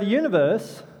The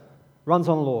universe runs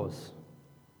on laws,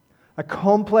 a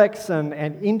complex and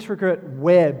intricate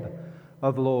web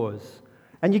of laws.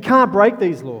 And you can't break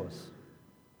these laws.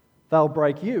 They'll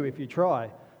break you if you try.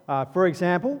 For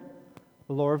example,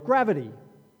 the law of gravity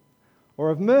or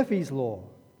of Murphy's Law.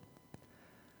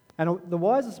 And the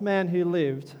wisest man who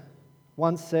lived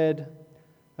once said,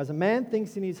 "As a man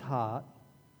thinks in his heart,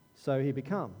 so he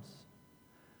becomes."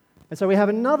 And so we have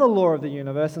another law of the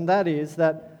universe, and that is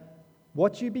that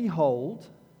what you behold,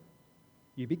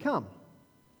 you become.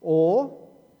 Or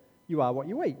you are what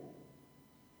you eat.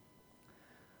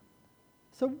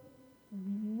 So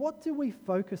what do we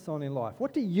focus on in life?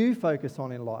 What do you focus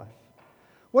on in life?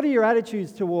 What are your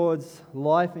attitudes towards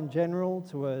life in general,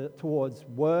 towards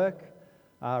work,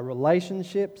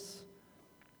 relationships,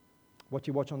 what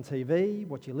you watch on TV,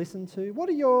 what you listen to? What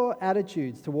are your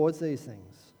attitudes towards these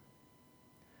things?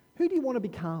 Who do you want to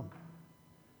become?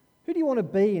 Who do you want to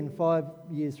be in 5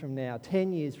 years from now,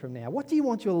 10 years from now? What do you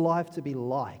want your life to be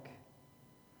like?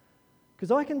 Because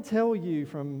I can tell you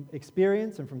from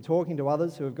experience and from talking to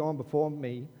others who have gone before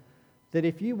me that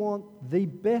if you want the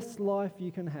best life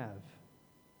you can have,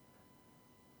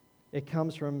 it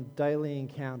comes from daily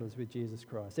encounters with Jesus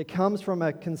Christ. It comes from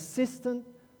a consistent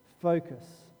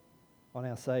focus on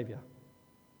our Saviour.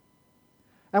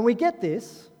 And we get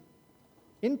this,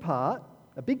 in part,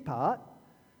 a big part,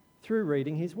 through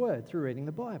reading His Word, through reading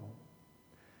the Bible.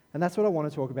 And that's what I want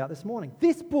to talk about this morning.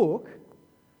 This book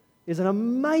is an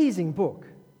amazing book.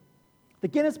 The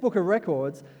Guinness Book of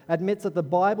Records admits that the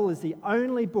Bible is the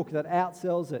only book that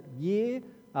outsells it year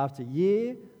after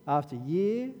year after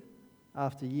year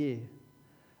after year.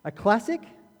 A classic,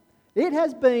 it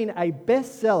has been a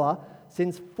bestseller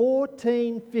since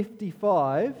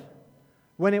 1455,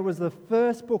 when it was the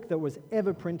first book that was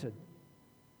ever printed.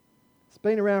 It's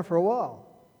been around for a while.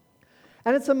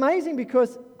 And it's amazing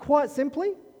because, quite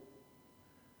simply,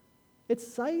 it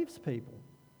saves people.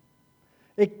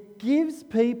 It gives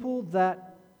people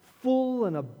that full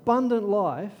and abundant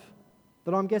life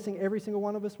that I'm guessing every single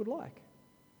one of us would like.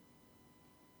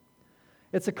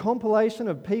 It's a compilation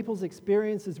of people's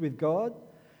experiences with God,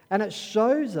 and it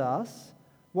shows us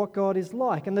what God is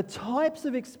like and the types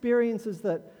of experiences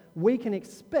that we can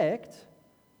expect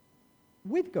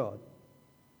with God.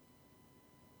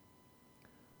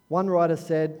 One writer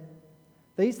said,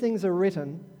 "These things are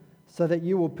written so that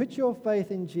you will put your faith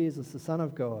in Jesus, the Son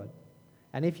of God.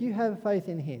 And if you have faith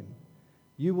in Him,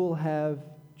 you will have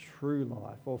true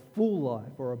life or full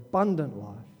life or abundant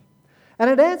life." And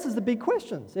it answers the big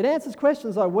questions. It answers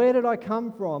questions like, where did I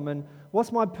come from? And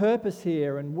what's my purpose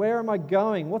here? And where am I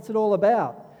going? What's it all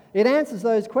about? It answers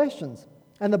those questions.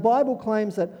 And the Bible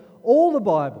claims that all the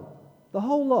Bible, the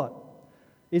whole lot,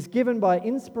 is given by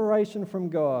inspiration from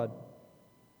God. It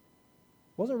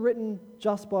wasn't written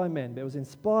just by men, but it was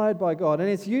inspired by God. And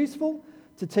it's useful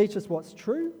to teach us what's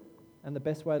true and the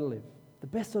best way to live, the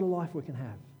best sort of life we can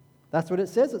have. That's what it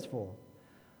says it's for.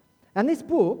 And this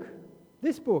book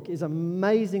is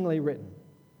amazingly written.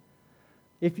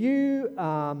 If you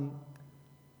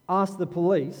ask the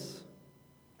police,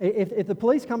 if the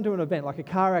police come to an event like a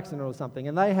car accident or something,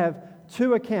 and they have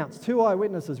two accounts, two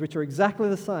eyewitnesses which are exactly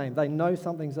the same, they know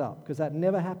something's up, because that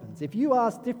never happens. If you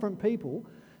ask different people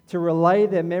to relay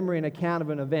their memory and account of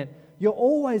an event, you're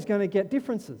always going to get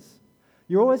differences.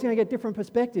 You're always going to get different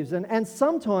perspectives, and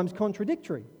sometimes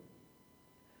contradictory.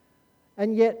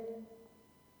 And yet,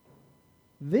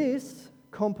 this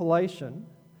compilation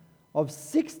of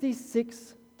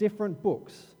 66 different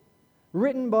books,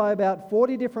 written by about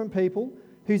 40 different people,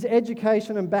 whose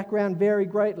education and background vary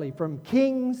greatly, from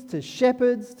kings to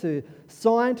shepherds to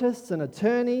scientists and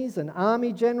attorneys and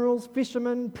army generals,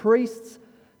 fishermen, priests,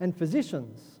 and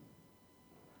physicians,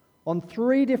 on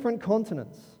 3 different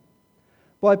continents,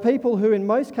 by people who in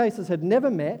most cases had never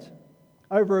met,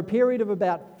 over a period of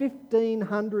about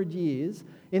 1,500 years,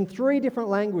 in 3 different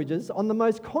languages, on the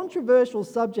most controversial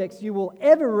subjects you will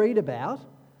ever read about,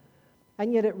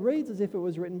 and yet it reads as if it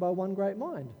was written by one great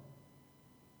mind.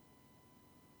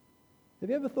 Have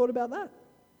you ever thought about that?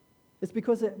 It's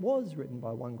because it was written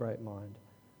by one great mind.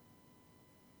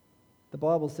 The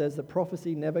Bible says that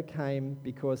prophecy never came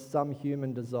because some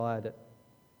human desired it,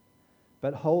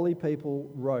 but holy people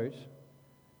wrote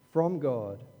from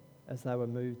God as they were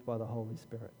moved by the Holy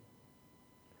Spirit.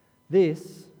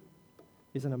 This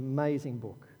is an amazing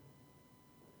book.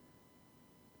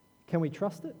 Can we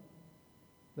trust it?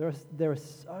 There are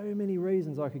so many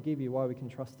reasons I could give you why we can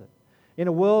trust it. In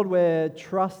a world where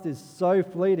trust is so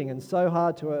fleeting and so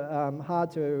hard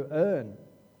to earn,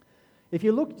 if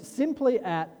you look simply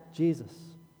at Jesus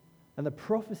and the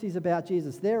prophecies about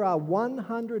Jesus, there are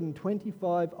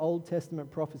 125 Old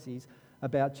Testament prophecies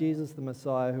about Jesus the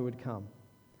Messiah who would come.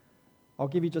 I'll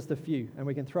give you just a few, and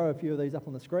we can throw a few of these up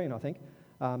on the screen, I think,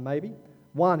 maybe.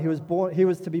 One, he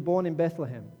was to be born in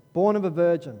Bethlehem, born of a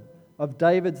virgin, of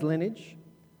David's lineage.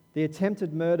 The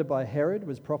attempted murder by Herod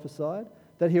was prophesied,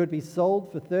 that he would be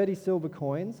sold for 30 silver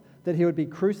coins, that he would be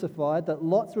crucified, that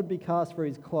lots would be cast for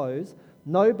his clothes,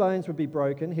 no bones would be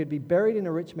broken, he'd be buried in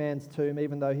a rich man's tomb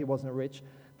even though he wasn't rich.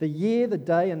 The year, the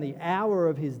day, and the hour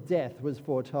of his death was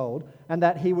foretold, and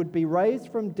that he would be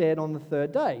raised from dead on the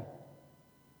third day.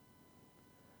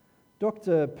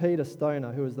 Dr. Peter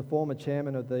Stoner, who was the former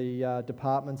chairman of the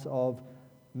departments of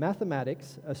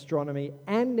mathematics, astronomy,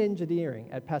 and engineering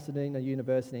at Pasadena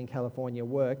University in California,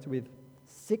 worked with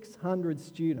 600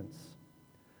 students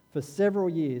for several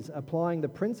years, applying the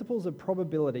principles of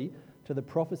probability to the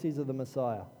prophecies of the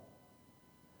Messiah.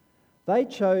 They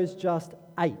chose just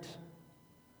 8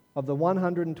 of the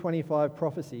 125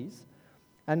 prophecies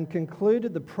and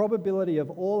concluded the probability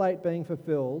of all 8 being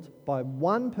fulfilled by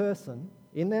one person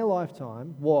in their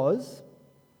lifetime was,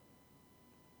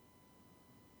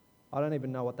 I don't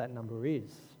even know what that number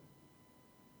is.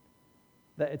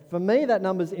 For me, that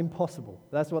number's impossible.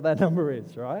 That's what that number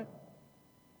is, right?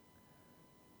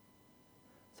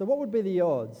 So what would be the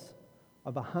odds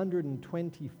of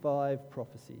 125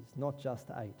 prophecies, not just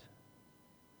 8?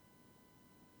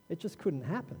 It just couldn't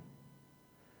happen.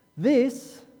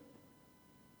 This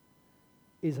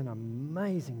is an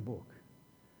amazing book,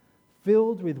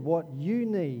 filled with what you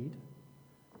need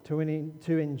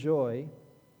to enjoy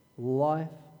life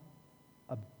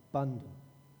abundant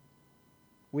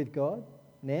with God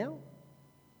now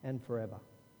and forever.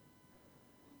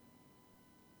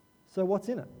 So what's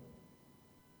in it?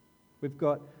 We've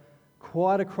got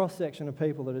quite a cross-section of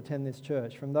people that attend this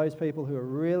church, from those people who are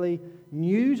really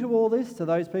new to all this to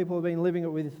those people who have been living it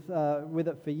with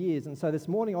it for years. And so this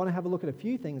morning I want to have a look at a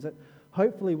few things that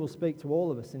hopefully will speak to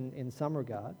all of us in some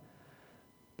regard.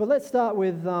 But let's start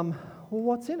with,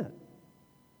 what's in it?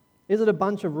 Is it a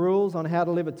bunch of rules on how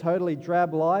to live a totally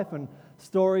drab life and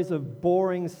stories of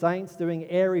boring saints doing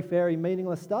airy-fairy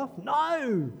meaningless stuff?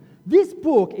 No! This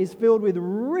book is filled with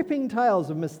ripping tales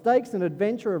of mistakes and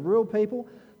adventure of real people,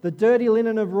 the dirty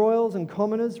linen of royals and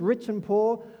commoners, rich and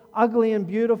poor, ugly and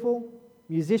beautiful,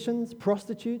 musicians,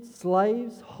 prostitutes,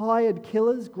 slaves, hired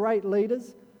killers, great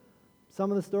leaders. Some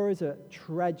of the stories are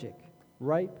tragic: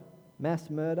 rape,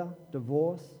 mass murder,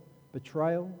 divorce,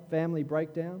 betrayal, family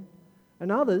breakdown.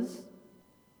 And others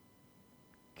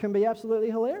can be absolutely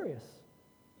hilarious.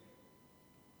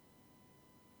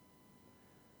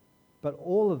 But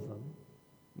all of them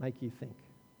make you think.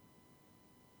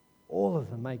 All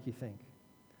of them make you think.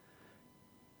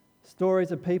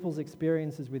 Stories of people's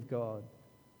experiences with God.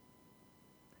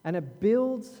 And it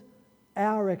builds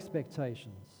our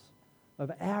expectations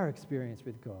of our experience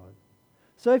with God.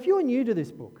 So if you're new to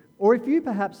this book, or if you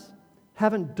perhaps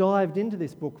haven't dived into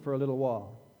this book for a little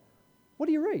while, what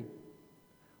do you read?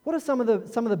 What are some of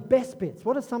the best bits?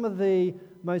 What are some of the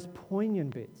most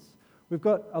poignant bits? We've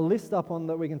got a list up on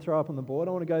that we can throw up on the board.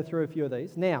 I want to go through a few of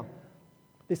these. Now,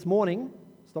 this morning,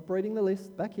 stop reading the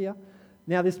list, back here.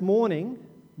 Now, this morning,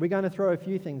 we're going to throw a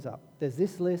few things up. There's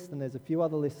this list and there's a few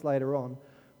other lists later on,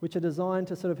 which are designed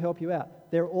to sort of help you out.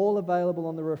 They're all available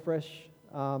on the Refresh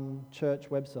Church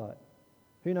website.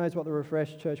 Who knows what the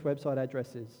Refresh Church website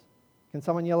address is? Can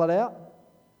someone yell it out?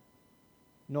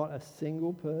 Not a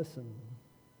single person.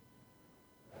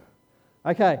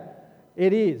 Okay,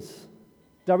 it is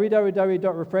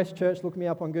www.refreshchurch, look me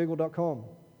up on google.com.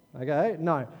 Okay,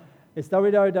 no, it's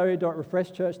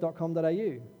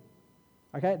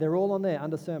www.refreshchurch.com.au. Okay, they're all on there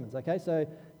under sermons, okay, so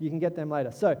you can get them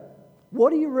later. So,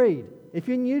 what do you read? If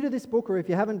you're new to this book or if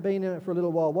you haven't been in it for a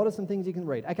little while, what are some things you can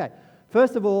read? Okay,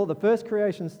 first of all, the first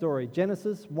creation story,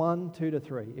 Genesis 1,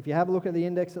 2-3. If you have a look at the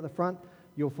index at the front,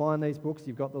 you'll find these books.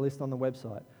 You've got the list on the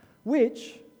website,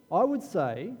 which I would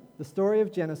say the story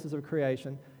of Genesis of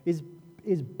creation is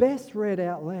best read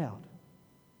out loud,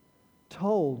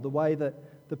 told the way that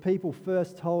the people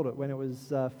first told it when it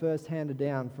was first handed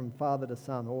down from father to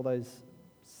son all those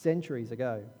centuries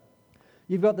ago.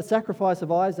 You've got the sacrifice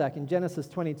of Isaac in Genesis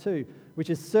 22, which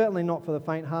is certainly not for the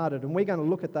faint-hearted, and we're going to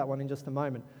look at that one in just a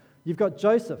moment. You've got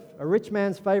Joseph, a rich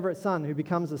man's favourite son who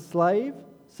becomes a slave,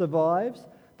 survives,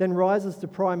 then rises to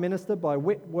prime minister by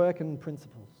wit, work and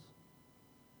principles.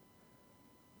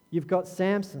 You've got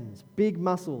Samson's big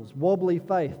muscles, wobbly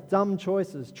faith, dumb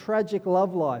choices, tragic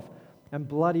love life, and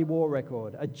bloody war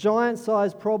record. A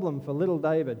giant-sized problem for little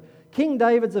David. King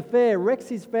David's affair wrecks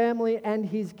his family and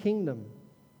his kingdom.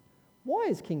 Why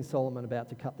is King Solomon about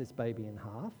to cut this baby in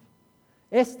half?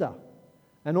 Esther,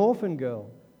 an orphan girl,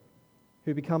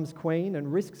 who becomes queen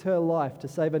and risks her life to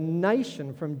save a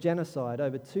nation from genocide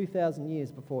over 2,000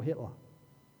 years before Hitler.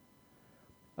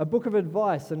 A book of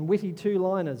advice and witty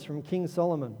two-liners from King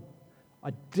Solomon.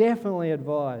 I definitely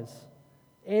advise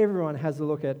everyone has a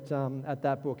look at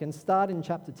that book and start in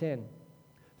chapter 10.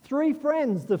 3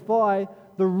 friends defy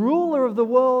the ruler of the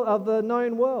world, of the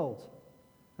known world,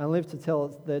 and live to tell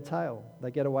their tale.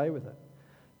 They get away with it.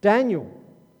 Daniel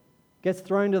gets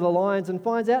thrown to the lions and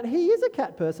finds out he is a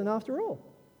cat person after all.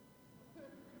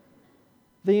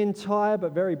 The entire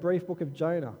but very brief book of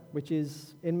Jonah, which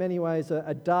is in many ways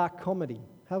a dark comedy.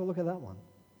 Have a look at that one.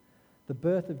 The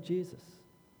birth of Jesus.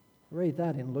 Read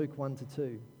that in Luke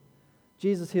 1-2.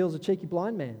 Jesus heals a cheeky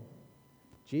blind man.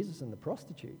 Jesus and the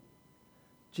prostitute.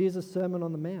 Jesus' Sermon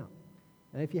on the Mount.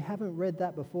 And if you haven't read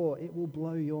that before, it will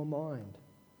blow your mind.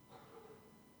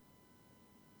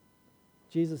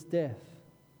 Jesus' death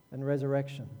and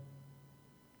resurrection.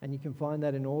 And you can find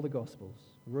that in all the Gospels.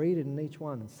 Read it in each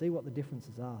one and see what the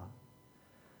differences are.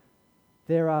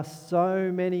 There are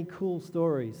so many cool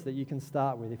stories that you can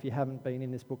start with if you haven't been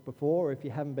in this book before or if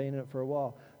you haven't been in it for a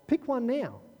while. Pick one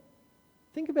now.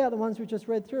 Think about the ones we just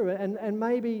read through and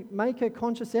maybe make a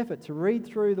conscious effort to read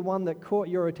through the one that caught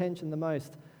your attention the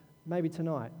most, maybe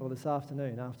tonight or this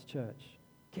afternoon after church.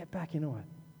 Get back into it.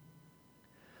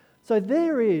 So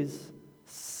there is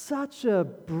such a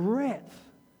breadth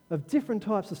of different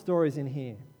types of stories in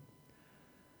here.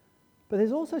 But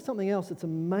there's also something else that's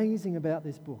amazing about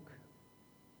this book.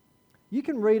 You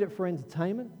can read it for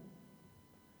entertainment.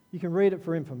 You can read it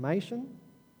for information.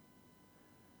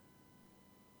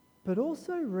 But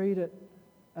also read it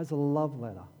as a love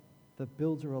letter that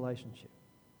builds a relationship.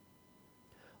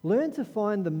 Learn to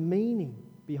find the meaning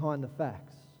behind the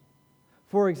facts.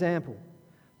 For example,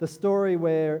 the story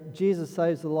where Jesus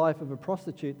saves the life of a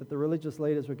prostitute that the religious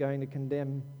leaders were going to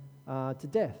condemn to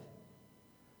death.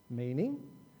 Meaning,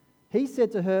 he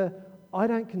said to her, I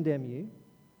don't condemn you.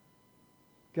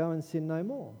 Go and sin no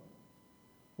more.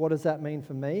 What does that mean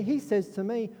for me? He says to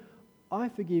me, I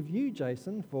forgive you,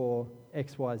 Jason, for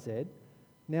X, Y, Z.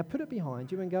 Now put it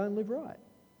behind you and go and live right.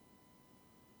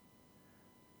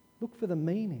 Look for the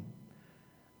meaning.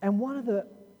 And one of the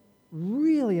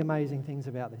really amazing things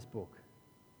about this book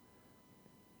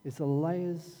is the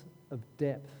layers of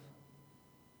depth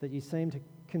that you seem to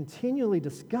continually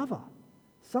discover.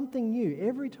 Something new.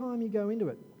 Every time you go into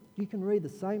it, you can read the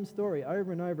same story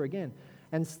over and over again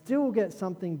and still get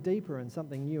something deeper and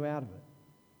something new out of it.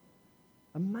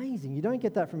 Amazing. You don't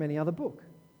get that from any other book.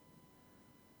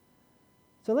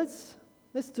 So let's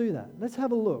do that. Let's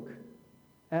have a look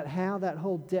at how that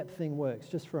whole depth thing works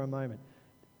just for a moment.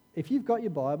 If you've got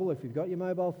your Bible, if you've got your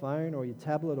mobile phone or your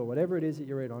tablet or whatever it is that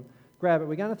you read on, grab it.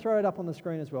 We're going to throw it up on the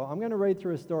screen as well. I'm going to read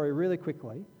through a story really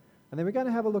quickly, and then we're going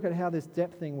to have a look at how this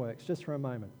depth thing works just for a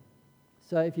moment.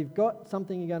 So if you've got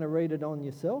something you're going to read it on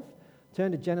yourself,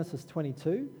 turn to Genesis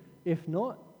 22. If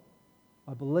not,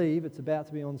 I believe it's about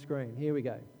to be on screen. Here we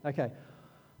go. Okay.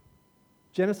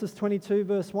 Genesis 22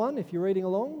 verse 1, if you're reading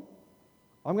along.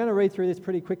 I'm going to read through this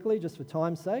pretty quickly just for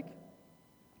time's sake.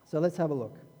 So let's have a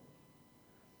look.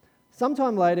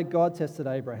 Sometime later, God tested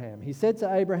Abraham. He said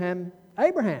to Abraham,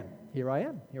 Abraham, here I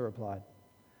am, he replied.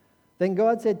 Then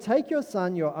God said, take your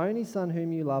son, your only son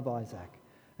whom you love, Isaac,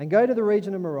 and go to the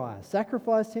region of Moriah.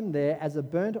 Sacrifice him there as a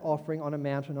burnt offering on a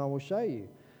mountain I will show you.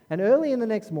 And early in the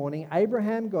next morning,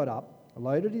 Abraham got up,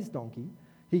 loaded his donkey.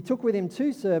 He took with him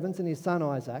 2 servants and his son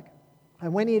Isaac.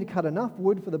 And when he had cut enough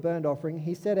wood for the burnt offering,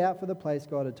 he set out for the place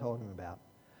God had told him about.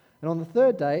 And on the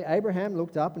 3rd day, Abraham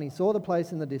looked up and he saw the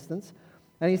place in the distance.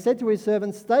 And he said to his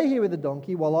servants, stay here with the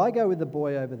donkey while I go with the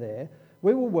boy over there.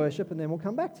 We will worship and then we'll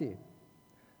come back to you.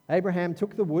 Abraham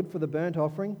took the wood for the burnt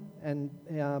offering and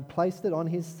placed it on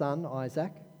his son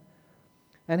Isaac.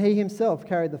 And he himself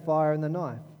carried the fire and the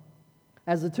knife.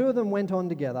 As the 2 of them went on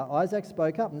together, Isaac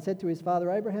spoke up and said to his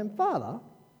father Abraham, Father?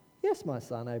 Yes, my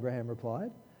son, Abraham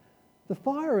replied. The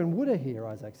fire and wood are here,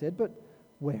 Isaac said, but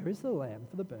where is the lamb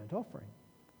for the burnt offering?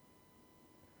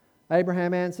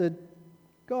 Abraham answered,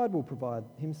 God will provide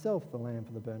himself the lamb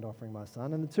for the burnt offering, my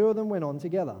son. And the 2 of them went on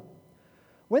together.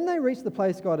 When they reached the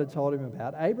place God had told him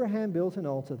about, Abraham built an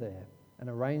altar there and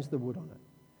arranged the wood on it.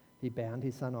 He bound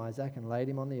his son Isaac and laid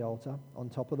him on the altar on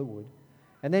top of the wood.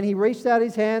 And then he reached out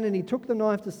his hand and he took the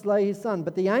knife to slay his son.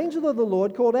 But the angel of the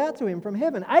Lord called out to him from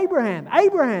heaven, Abraham,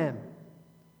 Abraham!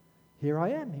 Here I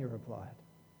am, he replied.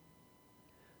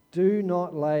 Do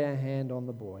not lay a hand on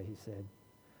the boy, he said.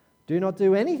 Do not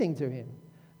do anything to him.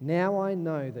 Now I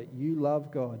know that you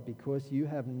love God because you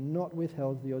have not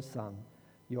withheld your son,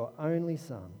 your only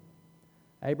son.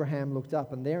 Abraham looked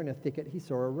up, and there in a thicket he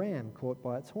saw a ram caught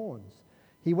by its horns.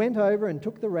 He went over and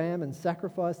took the ram and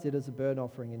sacrificed it as a burnt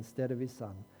offering instead of his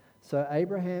son. So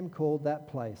Abraham called that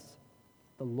place,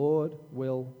 "The Lord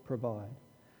will provide."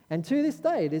 And to this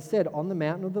day it is said, "On the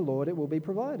mountain of the Lord it will be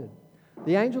provided."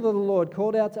 The angel of the Lord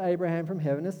called out to Abraham from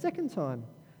heaven a second time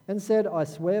and said, "I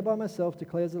swear by myself,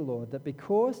 declares the Lord, that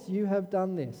because you have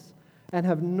done this and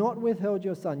have not withheld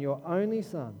your son, your only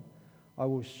son, I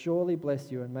will surely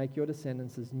bless you and make your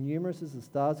descendants as numerous as the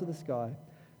stars of the sky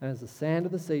and as the sand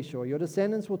of the seashore. Your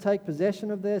descendants will take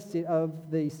possession of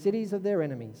the cities of their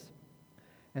enemies.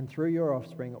 And through your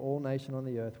offspring, all nations on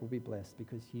the earth will be blessed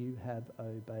because you have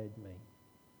obeyed me."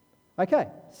 Okay,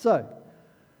 so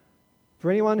for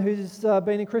anyone who's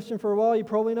been a Christian for a while, you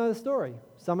probably know the story.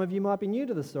 Some of you might be new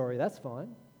to the story. That's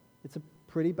fine. It's a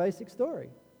pretty basic story.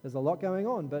 There's a lot going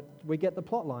on, but we get the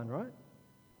plot line, right?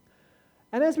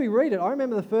 And as we read it, I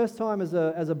remember the first time as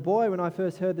a boy when I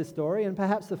first heard this story, and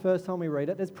perhaps the first time we read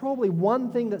it, there's probably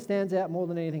one thing that stands out more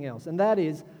than anything else, and that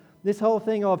is this whole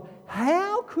thing of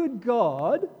how could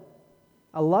God,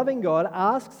 a loving God,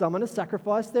 ask someone to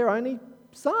sacrifice their only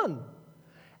son?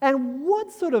 And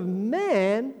what sort of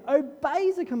man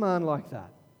obeys a command like that?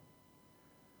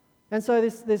 And so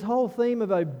this whole theme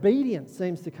of obedience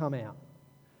seems to come out.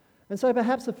 And so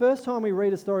perhaps the first time we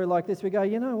read a story like this, we go,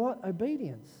 you know what?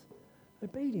 Obedience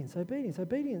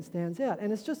stands out.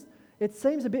 And it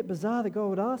seems a bit bizarre that God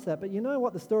would ask that. But you know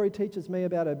what the story teaches me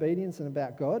about obedience and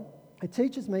about God? It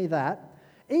teaches me that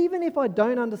even if I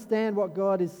don't understand what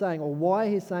God is saying or why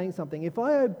he's saying something, if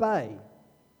I obey,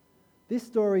 this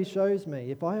story shows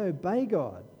me if I obey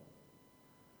God,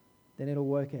 then it'll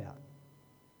work out.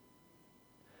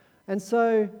 And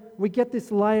so we get this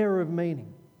layer of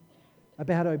meaning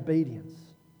about obedience.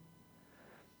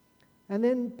 And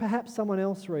then perhaps someone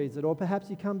else reads it, or perhaps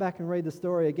you come back and read the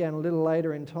story again a little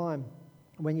later in time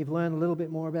when you've learned a little bit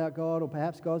more about God, or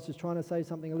perhaps God's just trying to say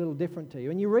something a little different to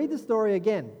you. And you read the story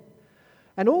again,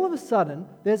 and all of a sudden,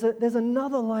 there's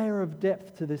another layer of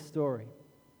depth to this story.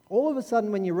 All of a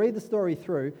sudden, when you read the story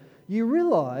through, you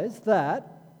realize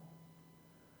that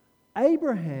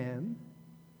Abraham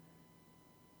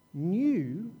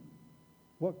knew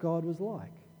what God was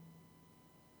like.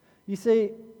 You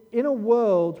see, in a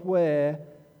world where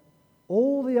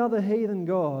all the other heathen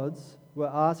gods were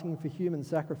asking for human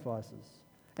sacrifices,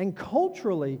 and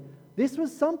culturally, this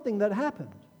was something that happened,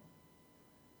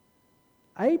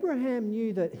 Abraham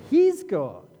knew that his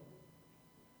God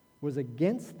was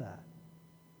against that.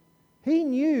 He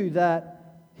knew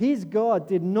that his God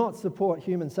did not support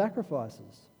human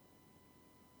sacrifices.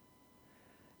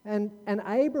 And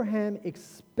Abraham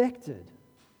expected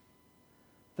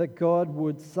that God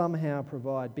would somehow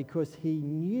provide because he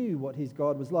knew what his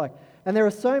God was like. And there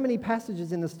are so many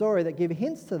passages in the story that give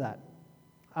hints to that.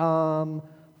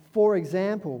 For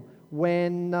example,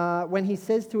 when he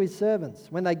says to his servants,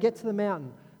 when they get to the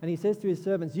mountain, and he says to his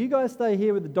servants, "You guys stay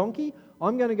here with the donkey,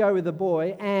 I'm going to go with the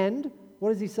boy," and what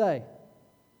does he say?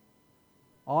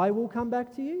 "I will come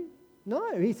back to you?"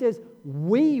 No, he says,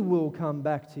 "We will come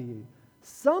back to you."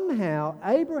 Somehow,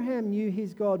 Abraham knew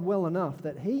his God well enough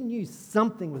that he knew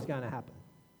something was going to happen.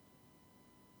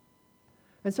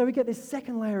 And so we get this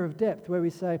second layer of depth where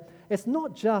we say, it's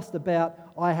not just about,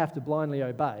 I have to blindly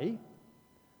obey,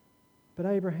 but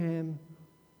Abraham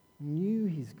knew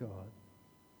his God.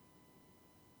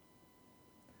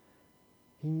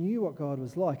 He knew what God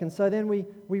was like. And so then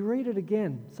we read it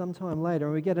again sometime later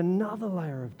and we get another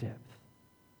layer of depth.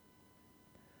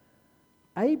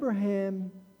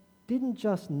 Abraham didn't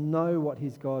just know what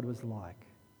his God was like,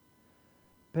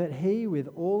 but he, with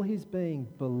all his being,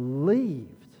 believed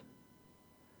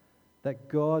that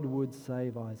God would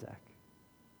save Isaac.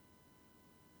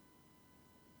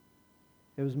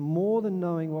 It was more than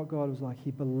knowing what God was like.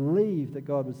 He believed that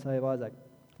God would save Isaac.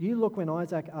 You look when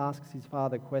Isaac asks his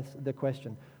father the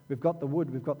question, we've got the wood,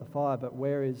 we've got the fire, but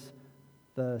where is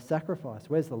the sacrifice?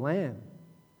 Where's the lamb?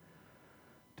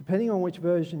 Depending on which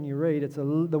version you read,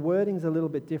 the wording's a little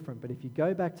bit different, but if you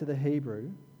go back to the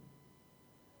Hebrew,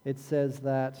 it says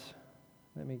that,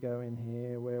 let me go in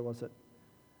here, where was it?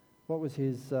 What was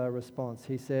his response?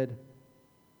 He said,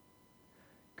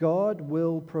 God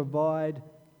will provide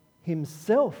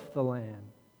himself the lamb.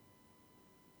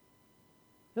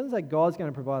 He doesn't say God's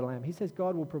going to provide a lamb. He says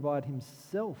God will provide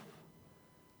himself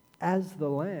as the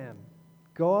lamb.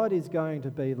 God is going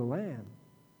to be the lamb.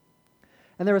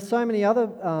 And there are so many other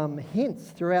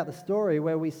hints throughout the story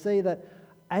where we see that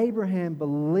Abraham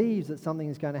believes that something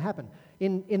is going to happen.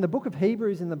 In the book of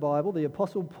Hebrews in the Bible, the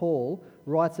Apostle Paul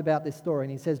writes about this story,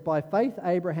 and he says, by faith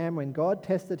Abraham, when God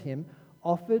tested him,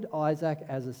 offered Isaac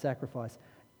as a sacrifice,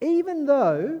 even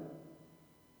though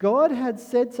God had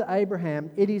said to Abraham,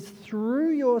 "It is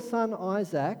through your son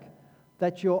Isaac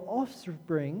that your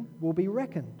offspring will be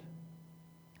reckoned."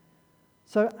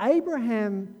 So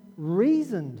Abraham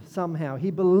reasoned somehow, he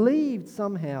believed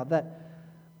somehow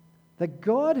that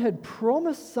God had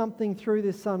promised something through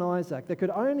this son Isaac that could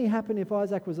only happen if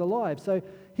Isaac was alive. So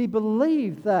he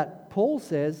believed that, Paul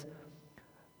says,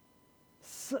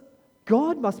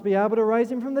 God must be able to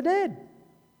raise him from the dead.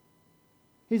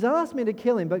 He's asked me to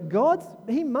kill him, but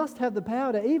he must have the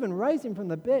power to even raise him from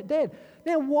the dead.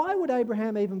 Now, why would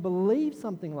Abraham even believe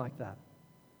something like that?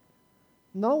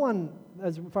 No one,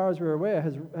 as far as we're aware,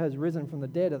 has risen from the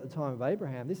dead at the time of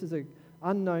Abraham. This is an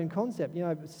unknown concept. You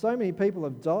know, so many people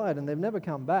have died and they've never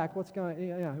come back. What's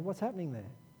happening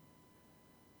there?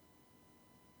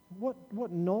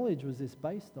 What knowledge was this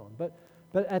based on? But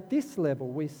at this level,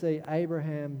 we see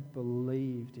Abraham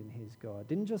believed in his God.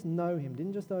 Didn't just know him,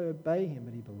 didn't just obey him,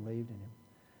 but he believed in him.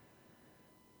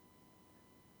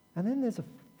 And then there's a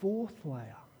fourth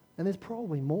layer, and there's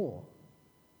probably more.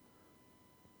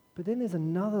 But then there's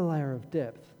another layer of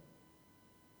depth.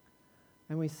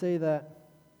 And we see that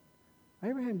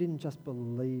Abraham didn't just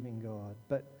believe in God,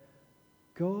 but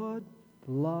God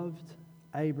loved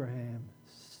Abraham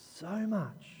so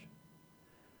much.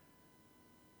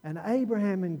 And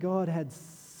Abraham and God had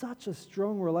such a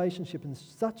strong relationship and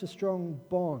such a strong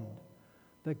bond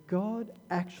that God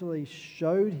actually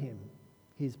showed him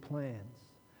his plans.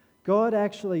 God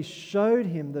actually showed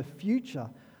him the future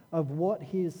of what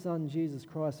his son Jesus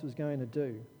Christ was going to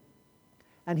do.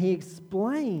 And he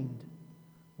explained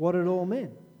what it all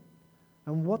meant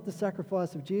and what the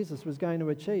sacrifice of Jesus was going to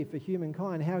achieve for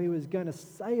humankind, how he was going to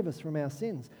save us from our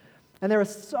sins. And there are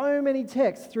so many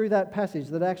texts through that passage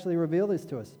that actually reveal this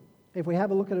to us. If we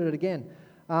have a look at it again,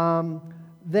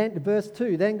 then verse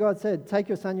 2, then God said, "Take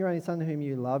your son, your only son whom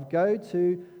you love, go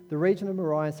to the region of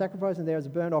Moriah and sacrifice him there as a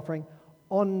burnt offering.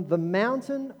 On the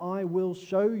mountain I will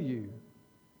show you."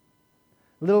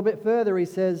 A little bit further he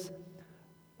says,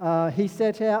 he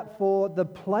set out for the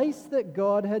place that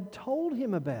God had told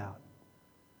him about.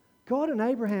 God and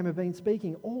Abraham have been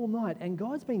speaking all night, and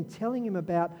God's been telling him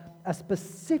about a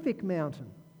specific mountain.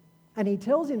 And he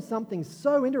tells him something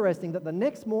so interesting that the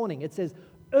next morning, it says,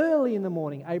 early in the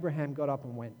morning, Abraham got up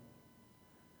and went.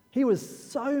 He was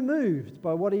so moved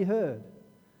by what he heard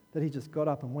that he just got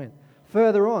up and went.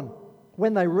 Further on,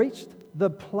 when they reached the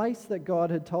place that God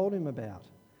had told him about,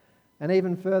 and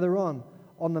even further on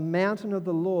the mountain of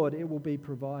the Lord it will be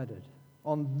provided.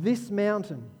 On this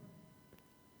mountain,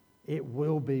 it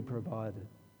will be provided.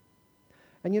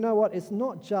 And you know what? It's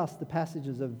not just the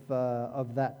passages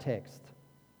of that text.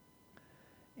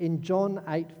 In John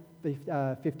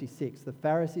 8:56, the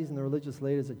Pharisees and the religious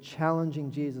leaders are challenging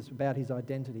Jesus about his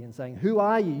identity and saying, "Who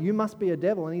are you? You must be a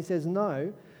devil." And he says,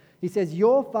 "No." He says,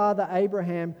 "Your father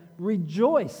Abraham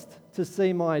rejoiced to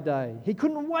see my day." He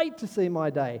couldn't wait to see my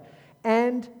day.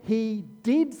 And he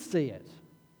did see it.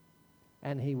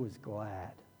 And he was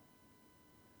glad.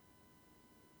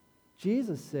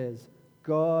 Jesus says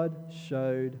God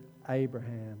showed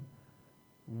Abraham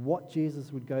what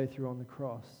Jesus would go through on the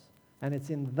cross. And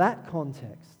it's in that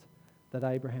context that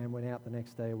Abraham went out the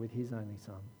next day with his only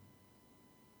son.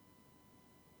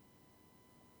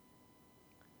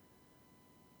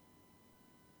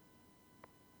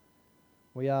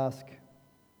 We ask,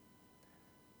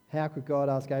 how could God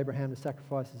ask Abraham to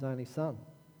sacrifice his only son?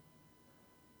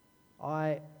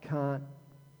 I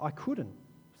couldn't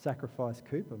sacrifice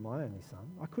Cooper, my only son.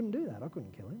 I couldn't do that. I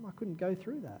couldn't kill him. I couldn't go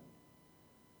through that.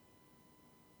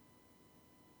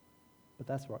 But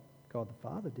that's what God the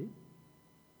Father did.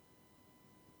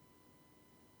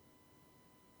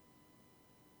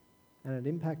 And it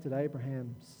impacted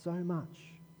Abraham so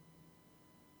much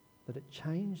that it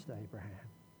changed Abraham.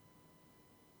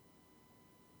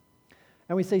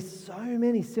 And we see so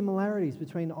many similarities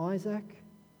between Isaac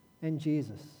and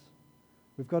Jesus.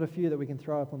 We've got a few that we can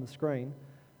throw up on the screen.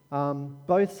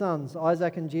 Both sons,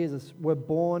 Isaac and Jesus, were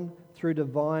born through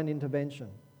divine intervention.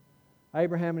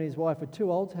 Abraham and his wife were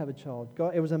too old to have a child.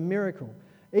 It was a miracle.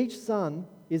 Each son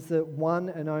is the one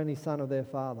and only son of their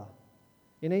father.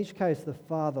 In each case, the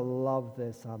father loved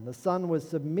their son. The son was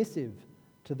submissive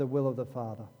to the will of the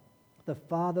father. The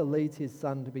father leads his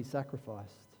son to be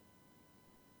sacrificed.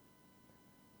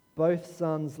 Both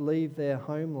sons leave their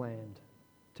homeland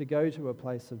to go to a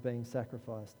place of being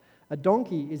sacrificed. A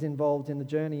donkey is involved in the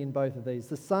journey in both of these.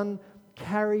 The son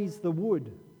carries the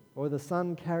wood, or the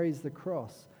son carries the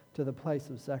cross to the place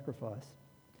of sacrifice.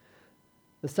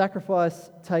 The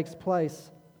sacrifice takes place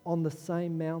on the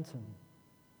same mountain.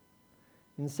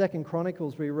 In 2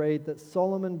 Chronicles we read that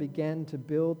Solomon began to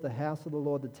build the house of the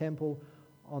Lord, the temple,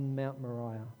 on Mount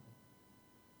Moriah.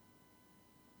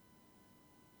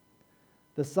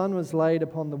 The Son was laid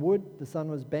upon the wood, the Son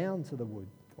was bound to the wood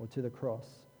or to the cross.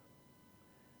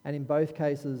 And in both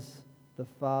cases, the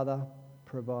Father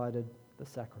provided the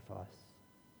sacrifice,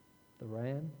 the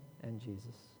ram and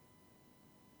Jesus.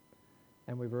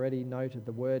 And we've already noted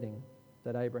the wording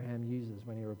that Abraham uses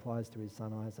when he replies to his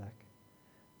son Isaac.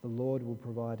 The Lord will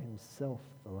provide himself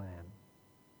the lamb.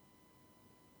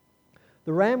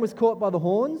 The ram was caught by the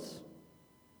horns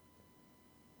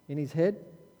in his head,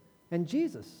 and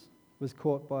Jesus was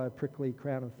caught by a prickly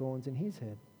crown of thorns in his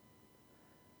head.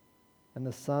 And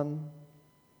the Son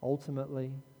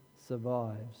ultimately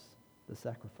survives the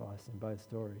sacrifice in both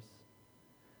stories.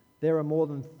 There are more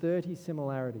than 30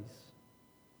 similarities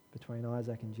between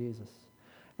Isaac and Jesus.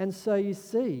 And so you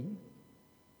see,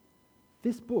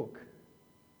 this book,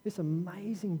 this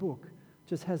amazing book,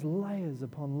 just has layers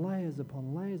upon layers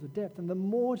upon layers of depth. And the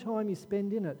more time you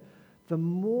spend in it, the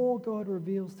more God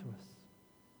reveals to us.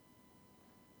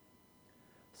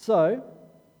 So,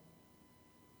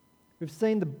 we've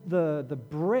seen the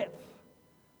breadth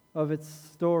of its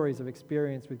stories of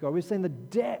experience with God. We've seen the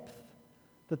depth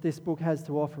that this book has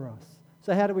to offer us.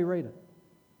 So how do we read it?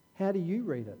 How do you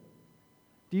read it?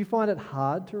 Do you find it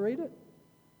hard to read it?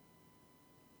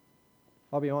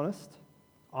 I'll be honest,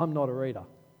 I'm not a reader.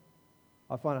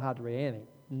 I find it hard to read anything.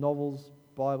 Novels,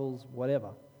 Bibles, whatever.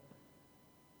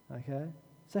 Okay?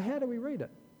 So how do we read it?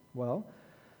 Well,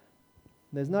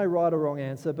 there's no right or wrong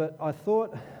answer, but I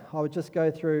thought I would just go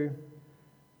through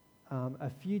a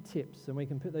few tips, and we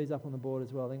can put these up on the board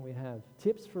as well. I think we have.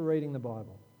 Tips for reading the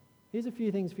Bible. Here's a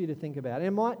few things for you to think about. And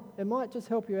it might just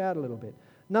help you out a little bit.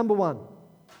 Number one,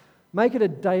 make it a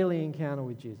daily encounter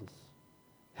with Jesus.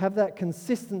 Have that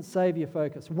consistent Saviour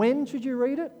focus. When should you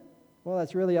read it? Well,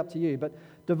 that's really up to you. But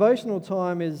devotional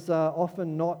time is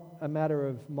often not a matter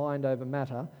of mind over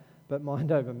matter, but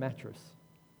mind over mattress.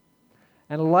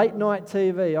 And late night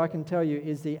TV, I can tell you,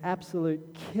 is the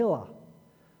absolute killer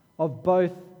of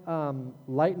both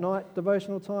late night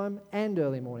devotional time and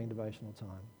early morning devotional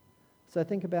time. So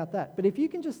think about that. But if you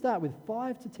can just start with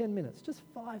 5 to 10 minutes, just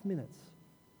 5 minutes,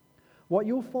 what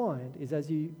you'll find is as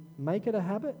you make it a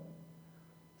habit,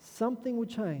 something will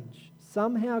change.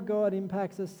 Somehow God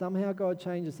impacts us, somehow God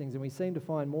changes things, and we seem to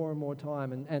find more and more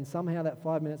time, and somehow that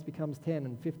 5 minutes becomes 10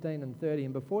 and 15 and 30,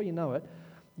 and before you know it,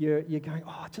 you're going,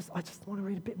 I just want to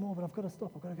read a bit more, but I've got to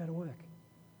stop, I've got to go to work.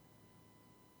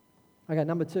 Okay,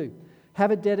 number 2,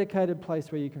 have a dedicated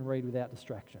place where you can read without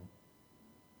distraction.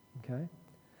 Okay?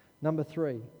 Number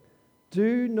 3,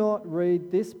 do not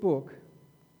read this book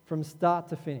from start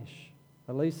to finish,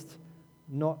 at least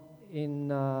not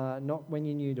when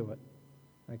you're new to it.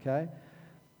 Okay?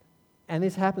 And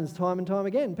this happens time and time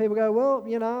again. People go, well,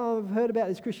 I've heard about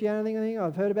this Christianity thing,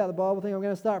 I've heard about the Bible thing, I'm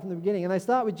going to start from the beginning. And they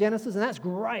start with Genesis, and that's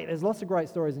great. There's lots of great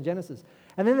stories in Genesis.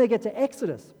 And then they get to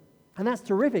Exodus, and that's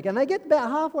terrific. And they get about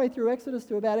halfway through Exodus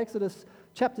to about Exodus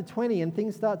chapter 20, and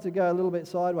things start to go a little bit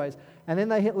sideways. And then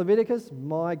they hit Leviticus.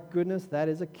 My goodness, that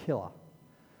is a killer.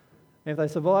 And if they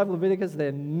survive Leviticus,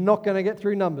 they're not going to get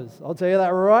through Numbers. I'll tell you that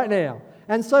right now.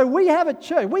 And so we have a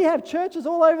church. We have churches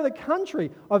all over the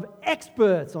country of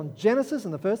experts on Genesis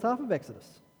and the first half of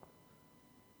Exodus.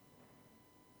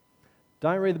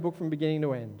 Don't read the book from beginning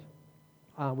to end.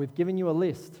 We've given you a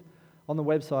list on the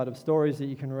website of stories that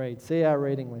you can read. See our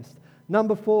reading list.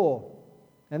 Number 4,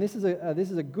 and this is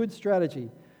a good strategy.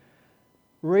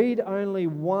 Read only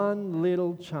one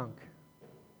little chunk.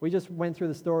 We just went through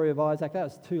the story of Isaac. That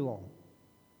was too long.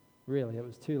 Really, it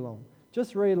was too long.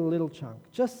 Just read a little chunk.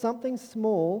 Just something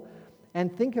small,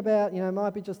 and think about, it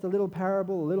might be just a little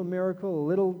parable, a little miracle, a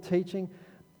little teaching,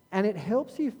 and it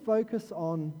helps you focus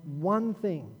on one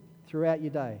thing throughout your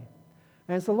day.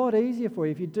 And it's a lot easier for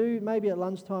you. If you do, maybe at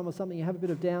lunchtime or something, you have a bit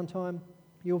of downtime,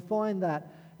 you'll find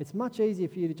that it's much easier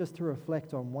for you to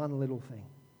reflect on one little thing.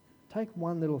 Take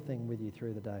one little thing with you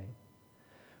through the day.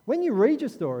 When you read your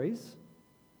stories,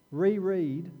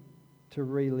 reread to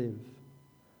relive.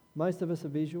 Most of us are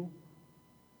visual.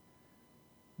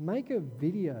 Make a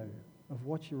video of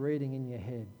what you're reading in your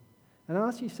head and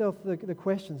ask yourself the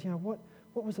questions. What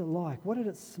was it like? What did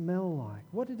it smell like?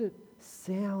 What did it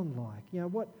sound like?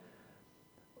 What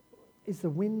is the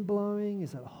wind blowing?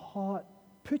 Is it hot?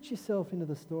 Put yourself into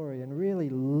the story and really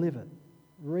live it.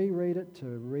 Reread it to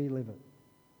relive it.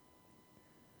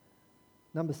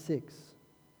 Number 6,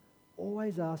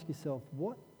 always ask yourself,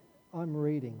 what I'm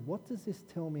reading, what does this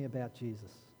tell me about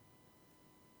Jesus?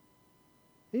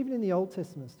 Even in the Old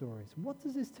Testament stories, what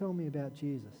does this tell me about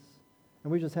Jesus?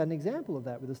 And we just had an example of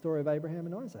that with the story of Abraham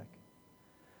and Isaac.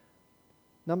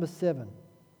 Number 7,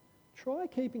 try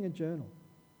keeping a journal.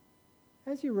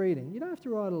 As you're reading, you don't have to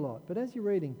write a lot, but as you're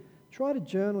reading, try to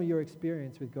journal your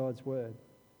experience with God's Word.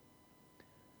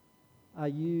 Are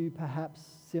you perhaps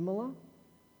similar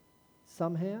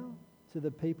somehow to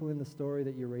the people in the story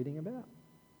that you're reading about?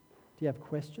 Do you have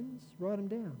questions? Write them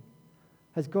down.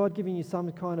 Has God given you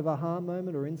some kind of aha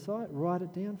moment or insight? Write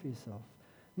it down for yourself.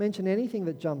 Mention anything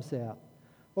that jumps out.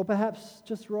 Or perhaps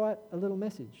just write a little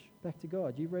message back to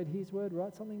God. You've read His word,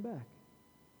 write something back.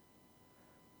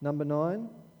 Number 9,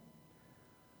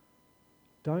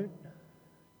 don't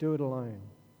do it alone.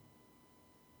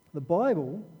 The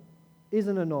Bible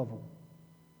isn't a novel.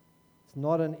 It's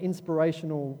not an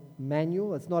inspirational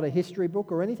manual. It's not a history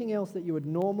book or anything else that you would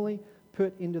normally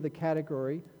put into the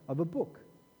category of a book.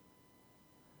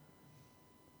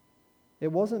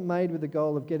 It wasn't made with the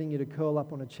goal of getting you to curl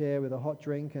up on a chair with a hot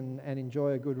drink and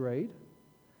enjoy a good read.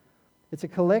 It's a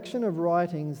collection of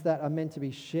writings that are meant to be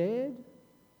shared,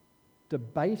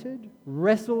 debated,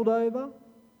 wrestled over,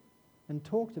 and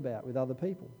talked about with other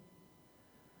people.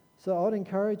 So I'd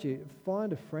encourage you,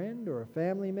 find a friend or a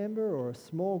family member or a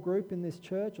small group in this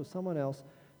church or someone else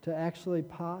to actually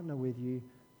partner with you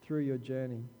through your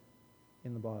journey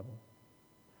in the Bible.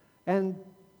 And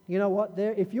you know what?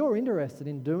 If you're interested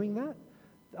in doing that,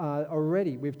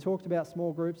 already, we've talked about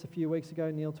small groups a few weeks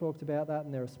ago. Neil talked about that,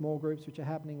 and there are small groups which are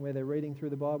happening where they're reading through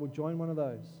the Bible. Join one of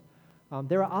those.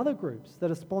 There are other groups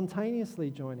that are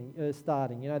spontaneously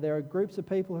starting. You know, there are groups of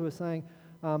people who are saying,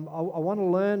 I want to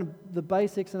learn the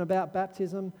basics and about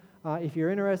baptism. If you're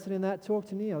interested in that, talk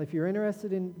to Neil. If you're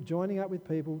interested in joining up with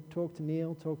people, talk to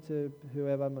Neil, talk to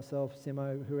whoever, myself,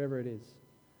 Simo, whoever it is.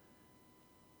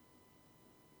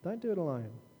 Don't do it alone.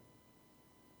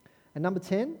 And number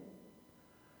 10,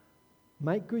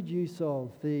 make good use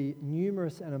of the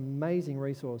numerous and amazing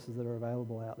resources that are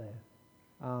available out there.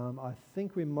 I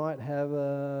think we might have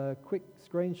a quick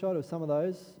screenshot of some of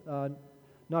those.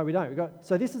 No, we don't.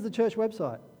 So this is the church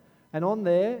website. And on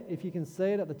there, if you can see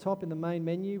it at the top in the main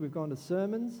menu, we've gone to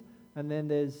sermons, and then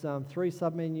there's 3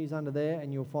 sub-menus under there,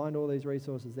 and you'll find all these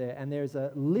resources there. And there's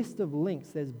a list of links.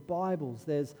 There's Bibles,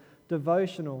 there's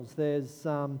devotionals, there's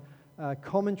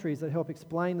commentaries that help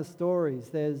explain the stories.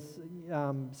 There's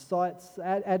sites,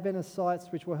 Adventist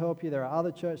sites, which will help you. There are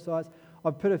other church sites.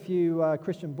 I've put a few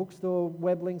Christian bookstore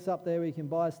web links up there where you can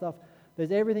buy stuff.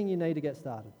 There's everything you need to get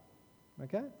started.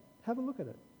 Okay? Have a look at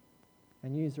it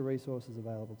and use the resources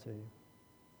available to you.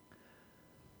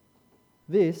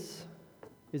 This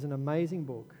is an amazing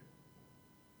book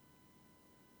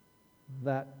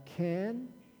that can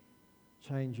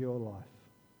change your life.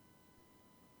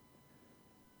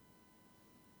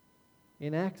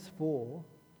 In Acts 4,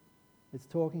 it's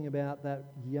talking about that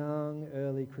young,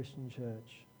 early Christian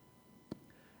church.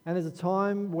 And there's a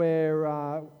time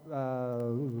where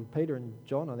Peter and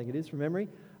John, I think it is from memory,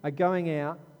 are going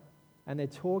out and they're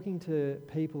talking to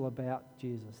people about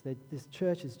Jesus. This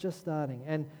church is just starting.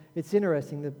 And it's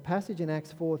interesting, the passage in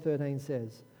Acts 4:13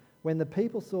 says, when the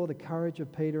people saw the courage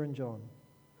of Peter and John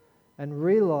and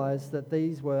realized that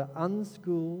these were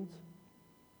unschooled,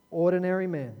 ordinary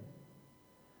men,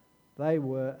 they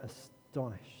were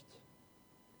astonished,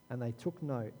 and they took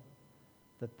note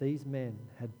that these men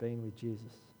had been with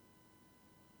Jesus.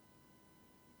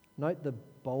 Note the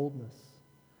boldness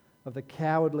of the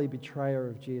cowardly betrayer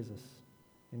of Jesus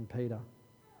in Peter,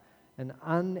 an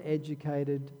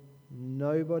uneducated,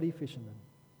 nobody fisherman.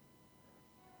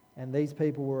 And these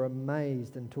people were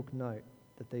amazed and took note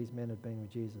that these men had been with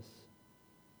Jesus.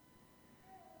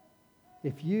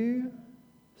 If you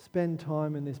spend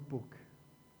time in this book,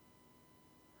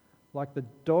 like the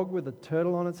dog with the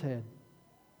turtle on its head,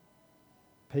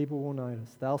 people will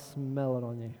notice. They'll smell it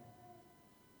on you.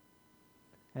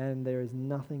 And there is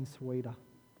nothing sweeter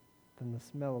than the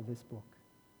smell of this book.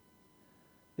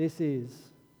 This is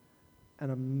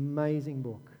an amazing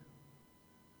book.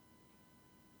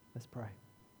 Let's pray.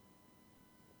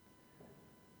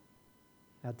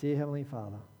 Our dear Heavenly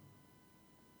Father,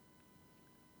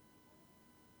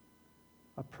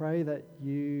 I pray that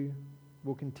you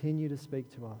will continue to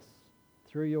speak to us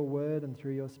through your word and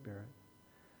through your Spirit.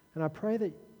 And I pray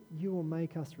that you will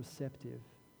make us receptive.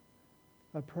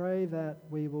 I pray that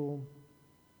we will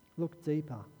look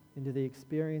deeper into the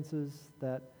experiences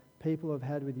that people have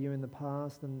had with you in the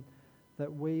past, and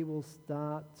that we will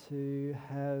start to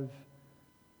have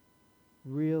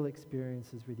real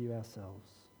experiences with you ourselves.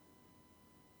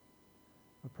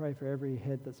 I pray for every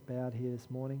head that's bowed here this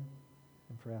morning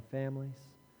and for our families.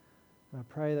 And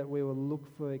I pray that we will look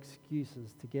for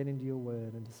excuses to get into your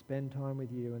word and to spend time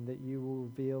with you, and that you will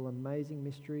reveal amazing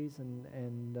mysteries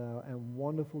and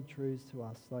wonderful truths to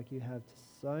us like you have to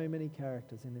so many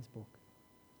characters in this book.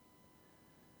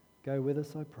 Go with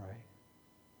us, I pray.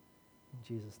 In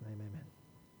Jesus' name, amen.